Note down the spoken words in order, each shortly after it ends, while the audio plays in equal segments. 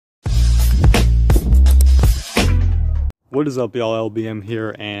What is up, y'all? LBM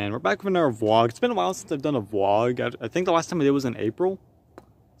here, and we're back with another vlog. It's been a while since I've done a vlog. I think the last time I did was in April,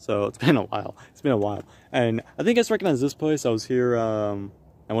 so it's been a while. It's been a while, and I think you guys recognize this place. I was here at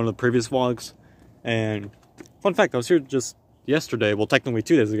one of the previous vlogs, and fun fact, I was here just yesterday. Well, technically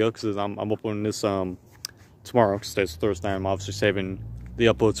 2 days ago, because I'm uploading this tomorrow. Because today's Thursday. I'm obviously saving the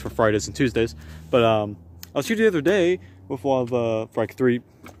uploads for Fridays and Tuesdays. But I was here the other day with one of for like three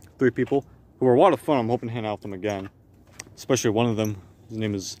people who were a lot of fun. I'm hoping to hang out with them again. Especially one of them, his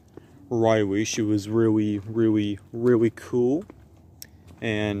name is Riley. She was really cool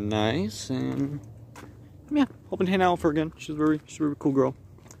and nice, and yeah, hoping to hang out with her again. She's a very cool girl,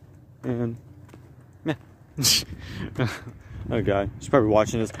 and yeah. Oh god, she's probably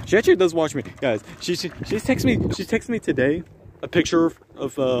watching this. She actually does watch me, guys. She's texted me today a picture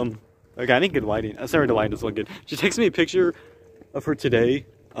of okay, I didn't get lighting. Sorry, the lighting doesn't look good. She texted me a picture of her today.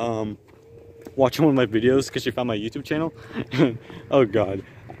 Watching one of my videos because she found my YouTube channel. Oh god,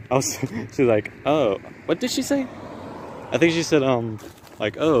 she's like, oh, what did she say? I think she said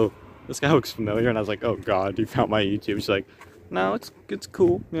like, oh, this guy looks familiar, and I was like, oh god, you found my YouTube. She's like, no, it's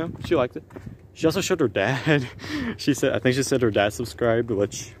cool. Yeah, she liked it. She also showed her dad. She said, I think she said her dad subscribed,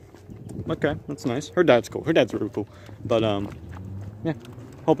 which, okay, that's nice. Her dad's cool. Her dad's really cool. But yeah, really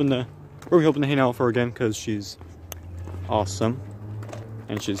hoping to hang out with her again because she's awesome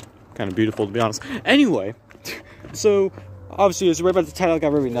and she's kind of beautiful, to be honest. Anyway, so obviously as you read about the title, I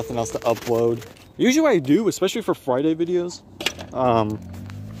got really nothing else to upload. Usually I do, especially for Friday videos,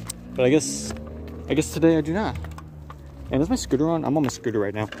 but I guess today I do not. And is my scooter on? I'm on my scooter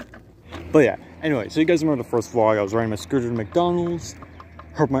right now. But yeah, anyway, so you guys remember the first vlog, I was riding my scooter to McDonald's,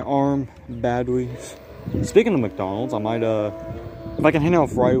 hurt my arm badly. Speaking of McDonald's, I might if I can hang out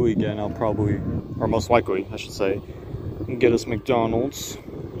with Riley again, I'll probably, or most likely I should say, get us McDonald's.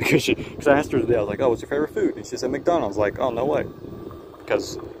 Because I asked her today, I was like, oh, what's your favorite food? And she said McDonald's. Like, oh, no way.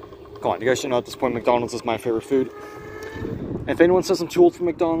 Because, come on, you guys should know at this point McDonald's is my favorite food. And if anyone says I'm too old for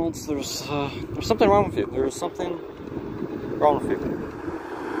McDonald's, there's something wrong with you. There's something wrong with you.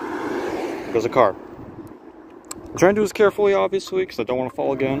 There's a car. I'm trying to do this carefully, obviously, because I don't want to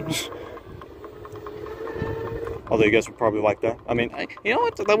fall again. Although you guys would probably like that. I mean, you know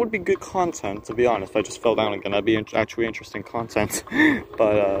what? That would be good content, to be honest. If I just fell down again, that'd be actually interesting content.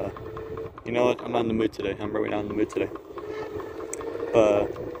 But, you know what? I'm not in the mood today. I'm really not in the mood today.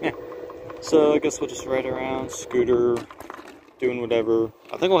 But, yeah. So, I guess we'll just ride around, scooter, doing whatever.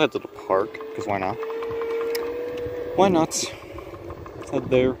 I think we'll head to the park, because why not? Why not? Head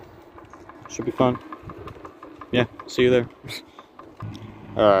there. Should be fun. Yeah, see you there.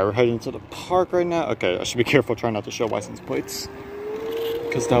 Alright, we're heading to the park right now. Okay, I should be careful trying not to show license plates,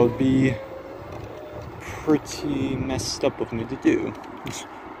 because that would be pretty messed up of me to do.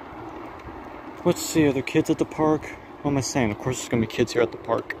 Let's see, are there kids at the park? What am I saying? Of course there's gonna be kids here at the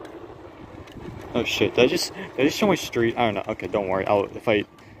park. Oh shit, did I just show my street? I don't know. Okay, don't worry. If I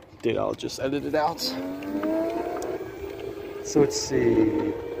did, I'll just edit it out. So let's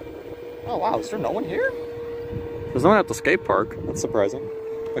see. Oh wow, is there no one here? There's no one at the skate park. That's surprising.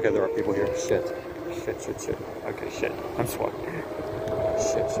 Okay, there are people here. Shit. Okay, shit. I'm sweating.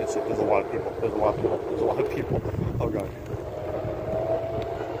 Shit. There's a lot of people. There's a lot of people. Oh, God.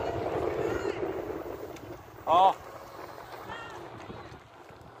 Oh.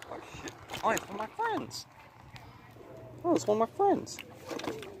 Oh, shit. Oh, it's one of my friends. Oh, it's one of my friends.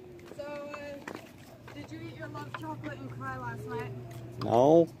 So, did you eat your love chocolate and cry last night?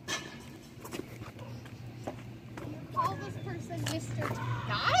 No. Call this person Mr.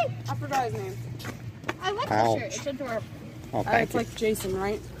 Guy? I forgot his name. I like Ouch. this shirt. It's adorable. Oh, thank It's you. like Jason,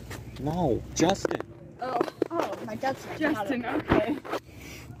 right? No, Justin. Oh, my dad's right. Justin, okay.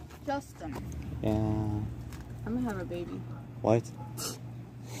 Justin. Yeah. I'm gonna have a baby. What?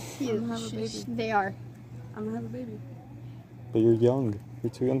 I'm gonna have a baby. They are. I'm gonna have a baby. But you're young.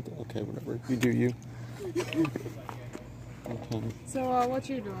 You're too young. Okay, whatever. You do you. Okay. So, what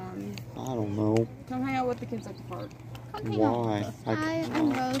you doing? I don't know. Come hang out with the kids at the park. Come hang out with Why? us. Hi,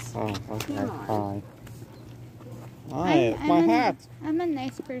 I'm Rose. Oh, okay. Come Hi. Hi, my hat. I'm a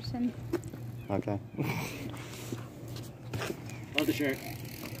nice person. Okay. Love the shirt.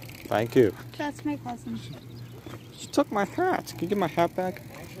 Thank you. That's my cousin. She took my hat. Can you give my hat back?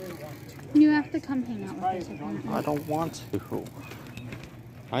 You have to come hang out with us again. I don't want to.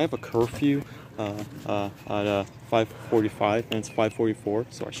 I have a curfew at 5:45 and it's 5:44,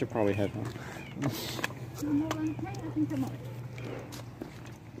 so I should probably head home.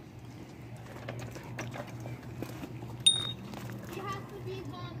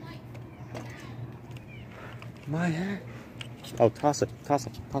 My hat. Oh, toss it.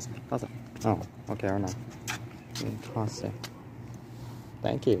 Oh, okay, or not. Constant.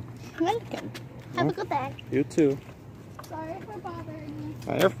 Thank you. Welcome. Have a good day. You too. Sorry for bothering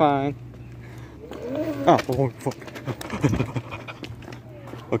you. You're fine. Oh, fuck.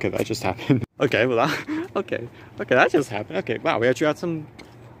 Okay, that just happened. Okay, well okay, that just happened. Okay, wow, we actually got some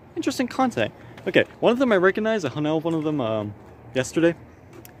interesting content. Okay, one of them I recognize. I hung out with one of them yesterday.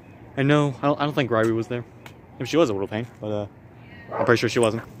 I know, I don't think Riley was there. If she was, a little pain, but I'm pretty sure she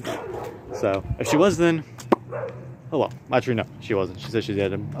wasn't. So, if she was, then, oh well. Actually, no, she wasn't. She said she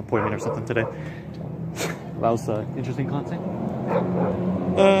had an appointment or something today. That was interesting content.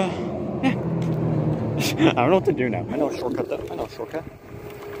 Yeah. I don't know what to do now. I know a shortcut though. I know a shortcut.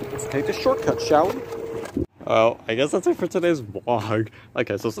 Let's take the shortcut, shall we? Well, I guess that's it for today's vlog.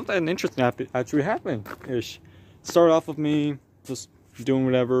 Okay, so something interesting actually happened-ish. Started off with me just doing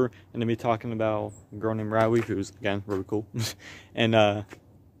whatever, and then me talking about a girl named Riley, who's, again, really cool. And,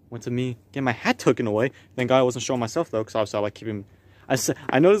 went to me getting my hat taken away. Thank God I wasn't showing myself, though, because obviously I like keeping...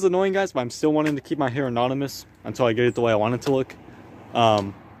 I know this is annoying, guys, but I'm still wanting to keep my hair anonymous until I get it the way I want it to look.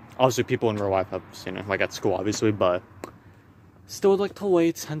 Obviously, people in real life have seen it, like at school, obviously, but still would like to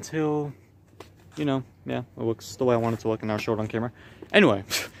wait until, you know, yeah, it looks the way I want it to look and now show it on camera. Anyway,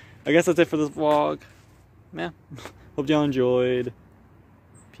 I guess that's it for this vlog. Yeah, hope y'all enjoyed.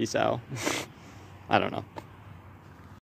 Peace out. I don't know.